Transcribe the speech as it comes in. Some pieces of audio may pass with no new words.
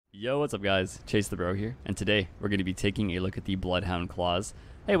Yo, what's up guys? Chase the Bro here, and today we're going to be taking a look at the Bloodhound Claws,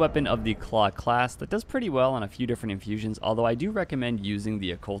 a weapon of the Claw class that does pretty well on a few different infusions, although I do recommend using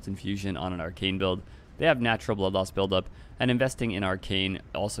the Occult infusion on an Arcane build. They have natural blood loss buildup, and investing in Arcane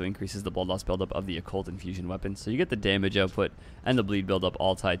also increases the blood loss buildup of the Occult infusion weapon, so you get the damage output and the bleed buildup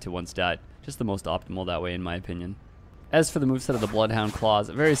all tied to one stat, just the most optimal that way in my opinion. As for the moveset of the Bloodhound Claws,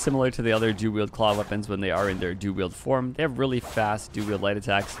 very similar to the other dual-wield claw weapons when they are in their dual-wield form. They have really fast dual-wield light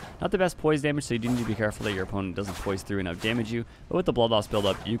attacks. Not the best poise damage, so you do need to be careful that your opponent doesn't poise through and outdamage you. But with the blood loss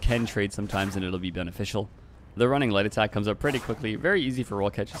buildup, you can trade sometimes and it'll be beneficial. The running light attack comes up pretty quickly, very easy for roll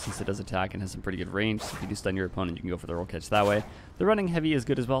catches since it does attack and has some pretty good range, so if you do stun your opponent you can go for the roll catch that way. The running heavy is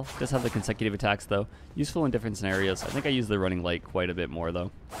good as well, it does have the consecutive attacks though, useful in different scenarios. I think I use the running light quite a bit more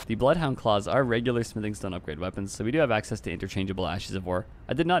though. The Bloodhound Claws are regular smithing stone upgrade weapons, so we do have access to interchangeable Ashes of War.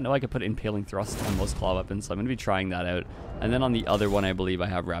 I did not know I could put Impaling Thrust on most claw weapons, so I'm going to be trying that out. And then on the other one I believe I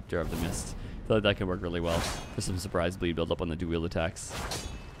have Raptor of the Mist, so that can work really well for some surprise bleed build up on the dual attacks.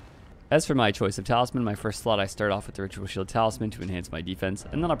 As for my choice of talisman, my first slot I start off with the Ritual Shield Talisman to enhance my defense,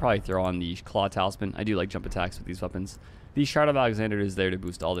 and then I'll probably throw on the Claw Talisman. I do like jump attacks with these weapons. The Shard of Alexander is there to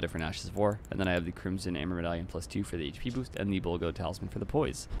boost all the different Ashes of War, and then I have the Crimson Amber Medallion +2 for the HP boost, and the Bulgo Talisman for the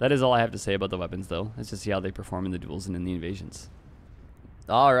poise. That is all I have to say about the weapons though. Let's just see how they perform in the duels and in the invasions.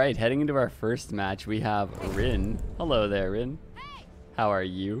 Alright, heading into our first match, we have Rin. Hello there, Rin. Hey. How are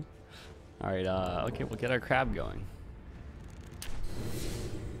you? Alright, okay, we'll get our crab going.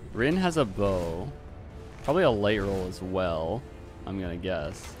 Rin has a bow, probably a light roll as well, I'm gonna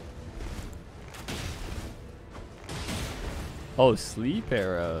guess. Oh, sleep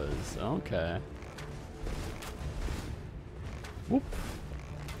arrows, okay. Whoop.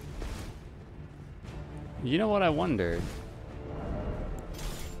 You know what I wondered?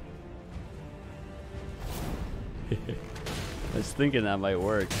 I was thinking that might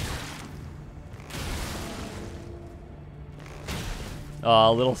work.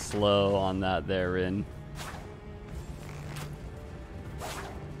 Oh, a little slow on that there, Rin.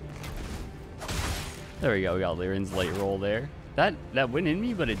 There we go, we got Rin's light roll there. That went in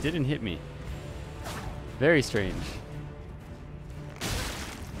me, but it didn't hit me. Very strange.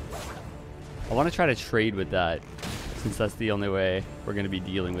 I want to try to trade with that, since that's the only way we're going to be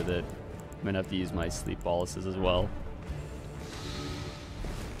dealing with it. I'm going to have to use my sleep boluses as well.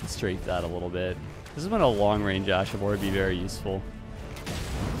 Strafe that a little bit. This is when a long range Ash of War would be very useful.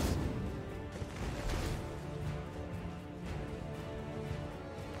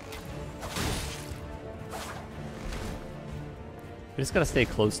 We just gotta stay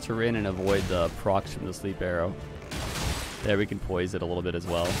close to Rin and avoid the procs from the sleep arrow. There, we can poise it a little bit as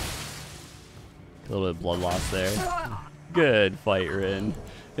well. A little bit of blood loss there. Good fight, Rin.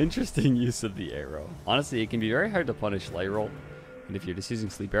 Interesting use of the arrow. Honestly, it can be very hard to punish light roll. And if you're just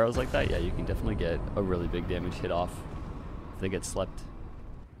using sleep arrows like that, yeah, you can definitely get a really big damage hit off if they get slept.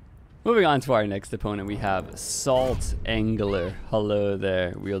 Moving on to our next opponent, we have Salt Angler. Hello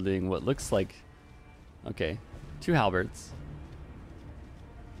there, wielding what looks like, okay, 2 halberds.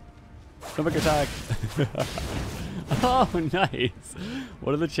 Stomach attack. Oh, nice.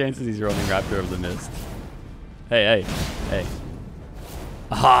 What are the chances he's rolling Raptor of the Mist? Hey, hey, hey.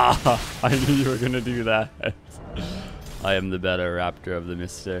 Ah, I knew you were going to do that. I am the better Raptor of the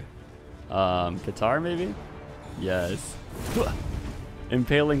Mister. Qatar maybe? Yes.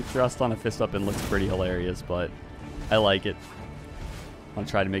 Impaling Thrust on a fist weapon looks pretty hilarious, but I like it. I'll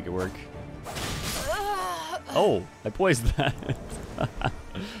try to make it work. Oh, I poised that.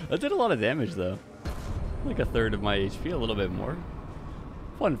 That did a lot of damage though. Like a third of my HP, a little bit more.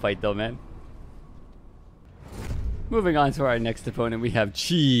 Fun fight though, man. Moving on to our next opponent, we have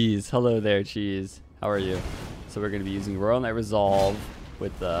Cheese. Hello there, Cheese. How are you? So we're going to be using Royal Knight Resolve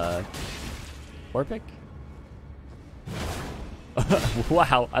with War Pick.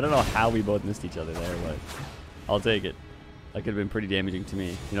 Wow, I don't know how we both missed each other there, but I'll take it. That could have been pretty damaging to me.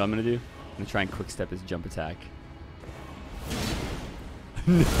 You know what I'm going to do? I'm going to try and quick step his jump attack.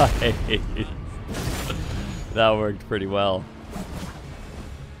 Nice. That worked pretty well.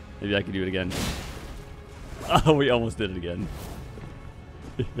 Maybe I can do it again. Oh, we almost did it again.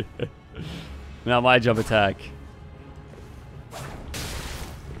 Now my jump attack.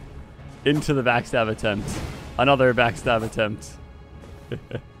 Into the backstab attempt. Another backstab attempt.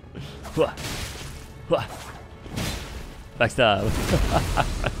 Backstab.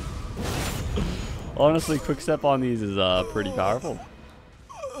 Honestly, quick step on these is pretty powerful.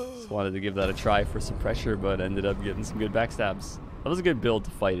 Just wanted to give that a try for some pressure, but ended up getting some good backstabs. That was a good build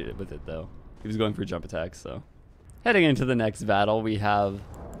to fight it with it, though. He was going for jump attacks, so. Heading into the next battle, we have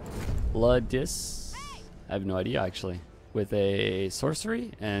Ludis. I have no idea, actually. with a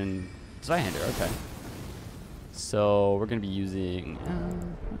sorcery and Zweihander. Okay. So we're going to be using...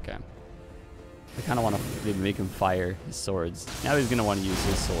 okay. I kind of want to make him fire his swords. Now he's going to want to use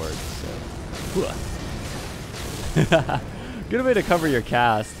his sword. So. Good way to cover your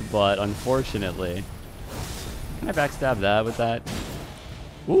cast, but unfortunately... Can I backstab that with that?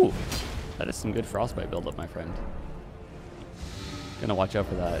 Ooh. That is some good frostbite buildup, my friend. Gonna watch out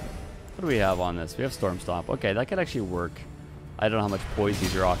for that. What do we have on this? We have Storm Stomp. Okay, that could actually work. I don't know how much poise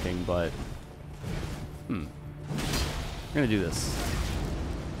he's rocking, but... we're gonna do this.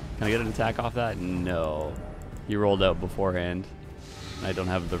 Can I get an attack off that? No. He rolled out beforehand. I don't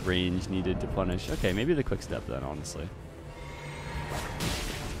have the range needed to punish. Okay, maybe the quick step then, honestly.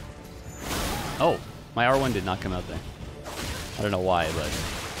 Oh, my R1 did not come out there. I don't know why, but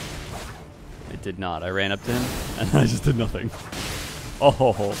it did not. I ran up to him and I just did nothing.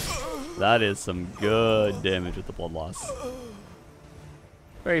 Oh, that is some good damage with the blood loss.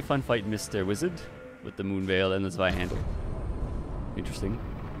 Very fun fight, Mr. Wizard, with the Moon Veil and the Zweihander. Interesting.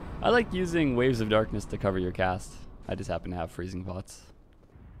 I like using Waves of Darkness to cover your cast. I just happen to have Freezing Pots.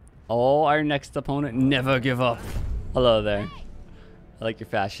 Oh, our next opponent, never give up. Hello there. I like your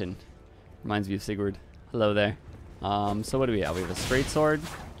fashion. Reminds me of Sigurd. Hello there. So what do we have? We have a straight sword.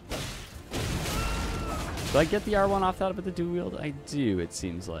 Do I get the R1 off that with the dual wield? I do, it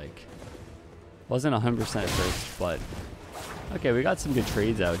seems like. Wasn't 100% at first, but... Okay, we got some good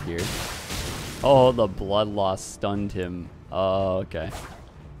trades out here. Oh, the blood loss stunned him. Oh, okay.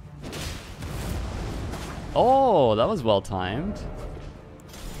 Oh, that was well timed.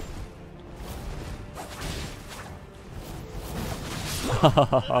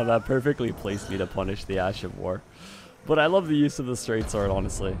 That perfectly placed me to punish the Ash of War. But I love the use of the straight sword,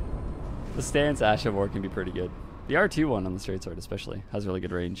 honestly. The stance Ash of War can be pretty good. The R2 one on the straight sword especially has really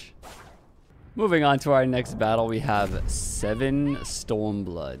good range. Moving on to our next battle, we have 7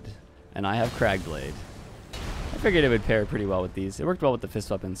 Stormblood. And I have Cragblade. I figured it would pair pretty well with these. It worked well with the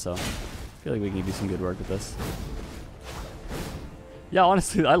fist weapon, so I feel like we can do some good work with this. Yeah,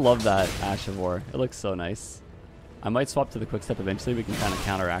 honestly, I love that Ash of War. It looks so nice. I might swap to the quick step eventually. We can kind of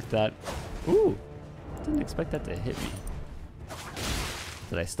counteract that. Ooh, didn't expect that to hit me.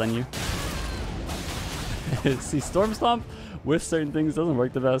 Did I stun you? See, Storm Stomp with certain things doesn't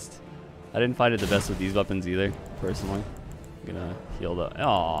work the best. I didn't find it the best with these weapons either, personally. I'm gonna heal the...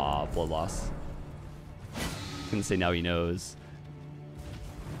 Aw, blood loss. I was gonna say now he knows.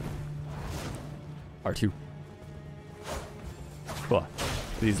 R2. Oh,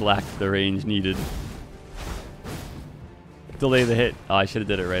 these lack the range needed. Delay the hit. Oh, I should have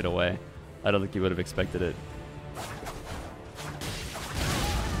did it right away. I don't think you would have expected it.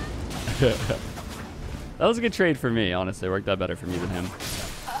 That was a good trade for me, honestly. It worked out better for me than him.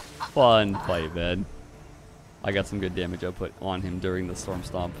 Fun fight, man. I got some good damage output on him during the Storm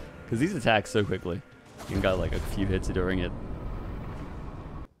Stomp. Because these attack so quickly. You got like a few hits during it.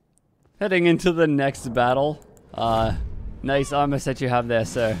 Heading into the next battle. Nice armor set you have there,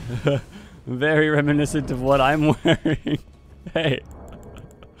 sir. Very reminiscent of what I'm wearing. Hey.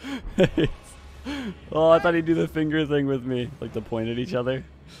 Hey. Oh, I thought he'd do the finger thing with me. Like to point at each other.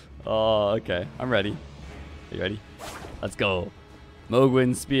 Oh, okay. I'm ready. Are you ready? Let's go.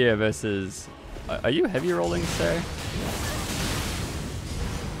 Mogwin Spear versus... Are you heavy rolling, sir?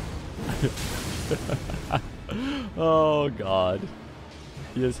 Oh, God.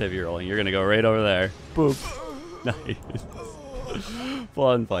 He is heavy rolling. You're going to go right over there. Boop. Nice.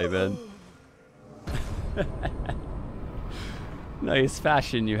 Fun fight, man. Nice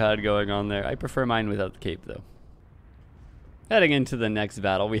fashion you had going on there. I prefer mine without the cape, though. Heading into the next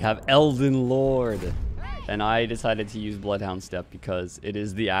battle, we have Elden Lord. And I decided to use Bloodhound Step because it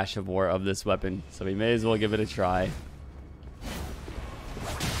is the Ash of War of this weapon. So we may as well give it a try.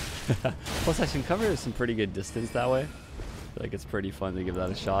 Plus I can cover some pretty good distance that way. I feel like it's pretty fun to give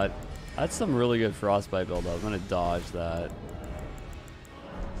that a shot. That's some really good frostbite build up. I'm going to dodge that.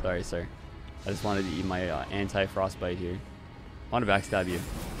 Sorry, sir. I just wanted to eat my anti-frostbite here. I want to backstab you.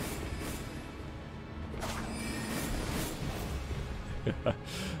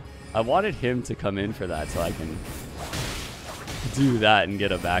 I wanted him to come in for that so I can do that and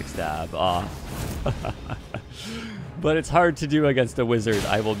get a backstab. But it's hard to do against a wizard.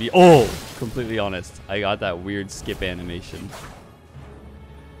 I will be completely honest. I got that weird skip animation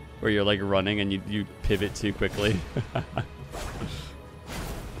where you're like running and you pivot too quickly.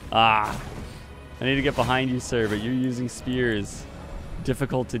 I need to get behind you, sir, but you're using spears.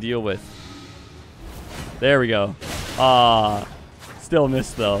 Difficult to deal with. There we go. Still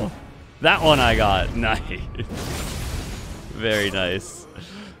missed though. That one I got. Nice. Very nice.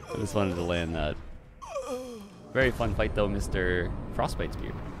 I just wanted to land that. Very fun fight though, Mr. Frostbite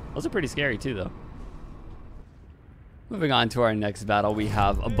Spear. Those are pretty scary too though. Moving on to our next battle, we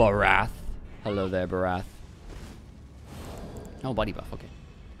have a Barath. Hello there, Barath. Oh, body buff, okay.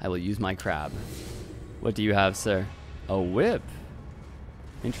 I will use my crab. What do you have, sir? A whip.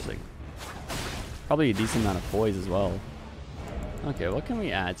 Interesting. Probably a decent amount of poise as well. Okay, what can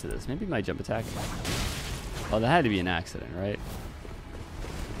we add to this? Maybe my jump attack? Oh, that had to be an accident, right?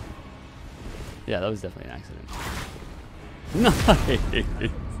 Yeah, that was definitely an accident. Nice!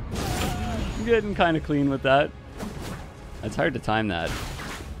 I'm getting kind of clean with that. It's hard to time that.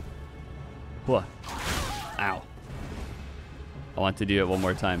 Whoa. Ow. I want to do it one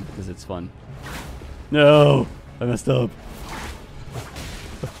more time because it's fun. No! I messed up.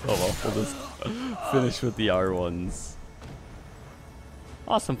 Oh well, we'll just finish with the R1s.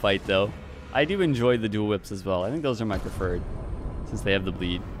 Awesome fight though. I do enjoy the dual whips as well. I think those are my preferred. Since they have the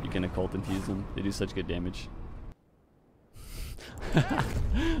bleed, you can occult infuse them. They do such good damage.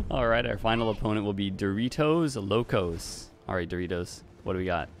 Alright, our final opponent will be Doritos Locos. Alright, Doritos. What do we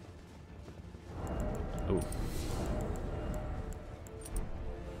got? Oh.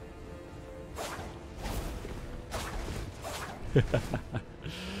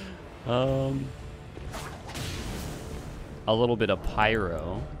 A little bit of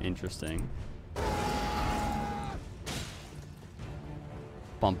pyro. Interesting.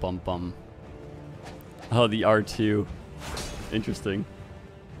 Bum bum bum. Oh, the R2. Interesting.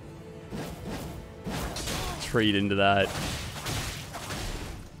 Trade into that.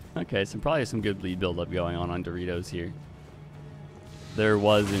 Okay, so probably some good bleed buildup going on Doritos here. There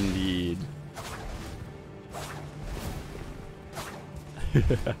was indeed.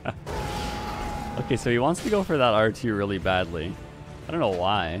 Okay, so he wants to go for that R2 really badly. I don't know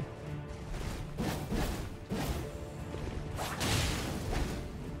why.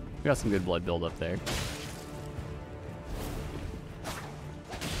 We got some good blood buildup there.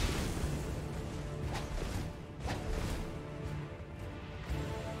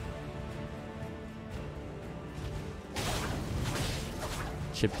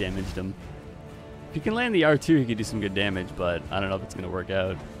 Chip damaged him. If you can land the R2, he could do some good damage, but I don't know if it's going to work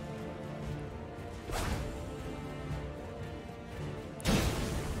out.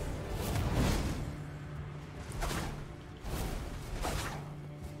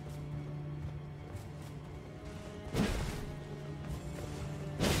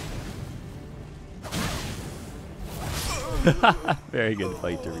 Very good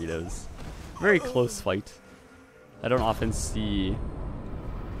fight, Doritos. Very close fight. I don't often see...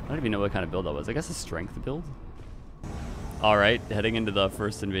 I don't even know what kind of build that was. I guess a strength build? Alright, heading into the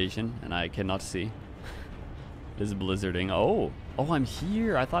first invasion, and I cannot see. It is blizzarding. Oh! Oh, I'm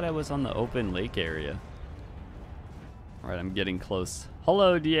here! I thought I was on the open lake area. Alright, I'm getting close.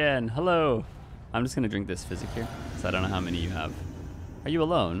 Hello, Deanne! Hello! I'm just gonna drink this physic here, because I don't know how many you have. Are you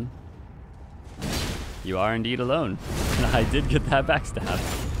alone? You are indeed alone. I did get that backstab.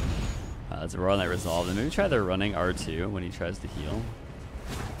 Let's roll that resolve. And maybe try the running R2 when he tries to heal.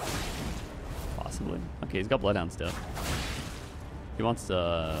 Possibly. Okay, he's got Bloodhound still. He wants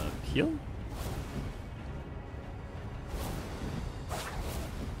to heal?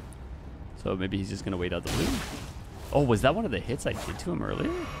 So maybe he's just going to wait out the blue. Oh, was that one of the hits I did to him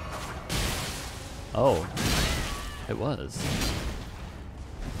earlier? Oh, it was.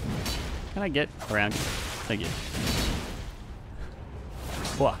 Can I get around? Thank you.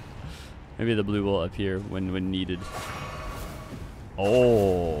 Whoa. Maybe the blue will appear when needed.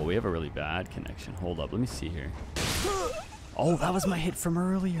 Oh, we have a really bad connection. Hold up, let me see here. Oh, that was my hit from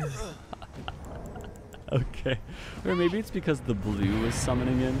earlier. Okay. Or maybe it's because the blue is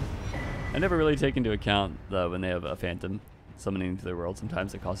summoning in. I never really take into account when they have a phantom summoning into their world.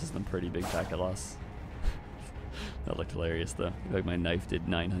 Sometimes it causes them pretty big packet loss. That looked hilarious though. Like my knife did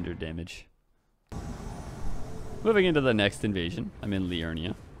 900 damage. Moving into the next invasion. I'm in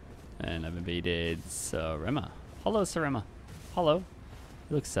Liurnia. And I've invaded Sarema. Hello, Sarema. Hello.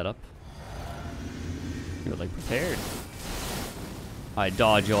 You look set up. You're like prepared. I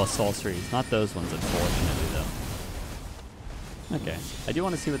dodge your sorceries. Not those ones, unfortunately, though. Okay. I do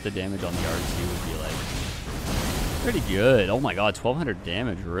want to see what the damage on the R2 would be like. Pretty good. Oh my god, 1200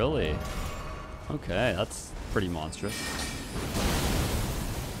 damage, really? Okay, that's pretty monstrous. I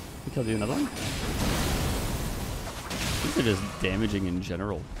think I'll do another one. These are just damaging in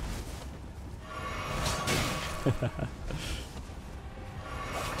general.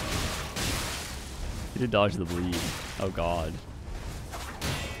 He did dodge the bleed. Oh god.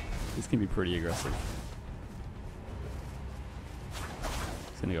 This can be pretty aggressive.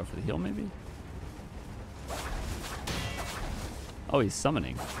 He's gonna go for the heal maybe?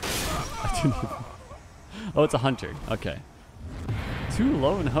 Oh, it's a hunter. Okay. 2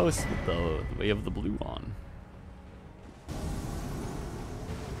 lone hosts with the way of the blue on.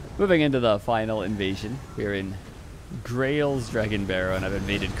 Moving into the final invasion. We're in Grail's Dragon Barrow, and I've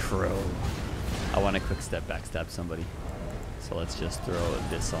invaded Crow. I want to quick step backstab somebody. So let's just throw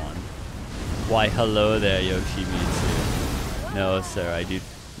this on. Why, hello there, Yoshimitsu. No, sir, I do...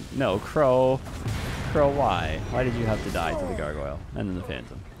 No, Crow. Crow, why? Why did you have to die to the gargoyle? And then the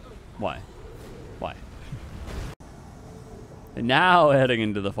phantom. Why? Why? And now heading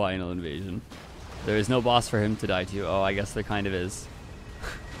into the final invasion. There is no boss for him to die to. Oh, I guess there kind of is.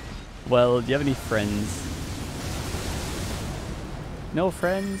 Well, do you have any friends? No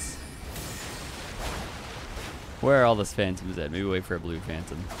friends? Where are all those phantoms at? Maybe wait for a blue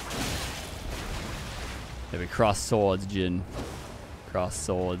phantom. Maybe cross swords, Jin. Cross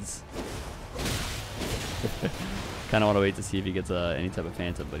swords. Kind of want to wait to see if he gets any type of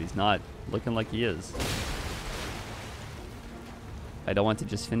phantom, but he's not looking like he is. I don't want to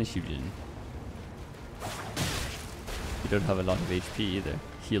just finish you, Jin. You don't have a lot of HP either.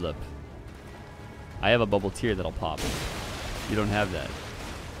 Heal up. I have a bubble tear that'll pop. You don't have that.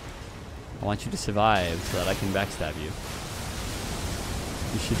 I want you to survive so that I can backstab you.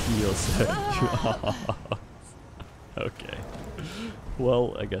 You should heal, sir. Okay.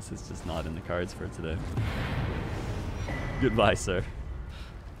 Well, I guess it's just not in the cards for today. Goodbye, sir.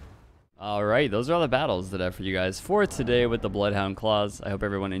 Alright, those are all the battles that I have for you guys for today with the Bloodhound Claws. I hope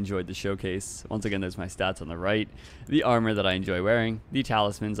everyone enjoyed the showcase. Once again, there's my stats on the right, the armor that I enjoy wearing, the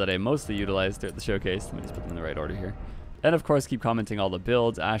talismans that I mostly utilize throughout the showcase. Let me just put them in the right order here. And of course, keep commenting all the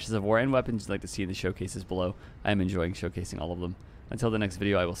builds, ashes of war, and weapons you'd like to see in the showcases below. I am enjoying showcasing all of them. Until the next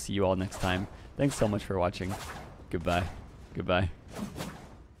video, I will see you all next time. Thanks so much for watching. Goodbye. Goodbye.